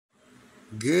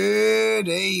Good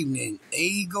evening,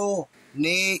 Eagle,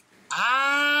 Nick,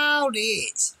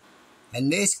 Audits.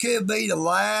 And this could be the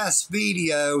last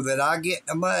video that I get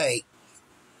to make.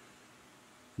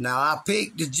 Now, I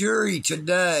picked the jury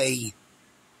today.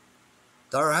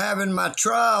 They're having my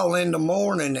trial in the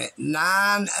morning at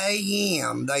 9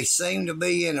 a.m. They seem to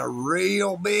be in a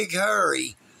real big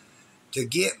hurry to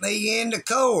get me into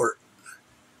court.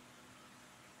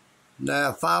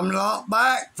 Now, if I'm not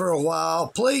back for a while,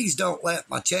 please don't let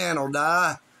my channel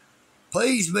die.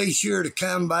 Please be sure to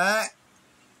come back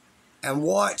and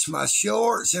watch my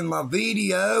shorts and my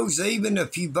videos, even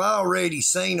if you've already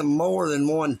seen them more than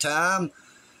one time.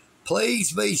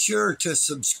 Please be sure to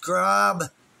subscribe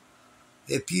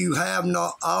if you have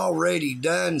not already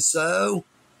done so.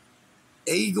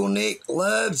 Eagle Nick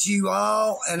loves you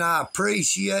all, and I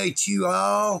appreciate you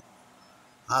all.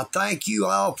 I thank you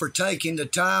all for taking the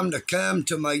time to come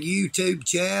to my YouTube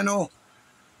channel.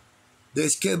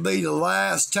 This could be the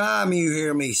last time you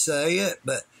hear me say it,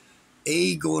 but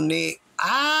Eagle Nick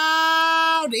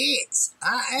Audits.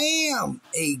 I am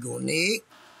Eagle Nick,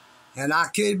 and I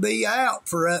could be out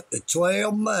for up to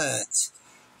 12 months.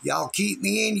 Y'all keep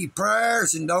me in your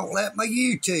prayers and don't let my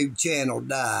YouTube channel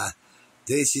die.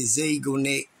 This is Eagle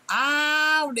Nick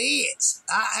Audits.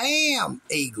 I am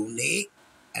Eagle Nick,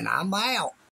 and I'm out.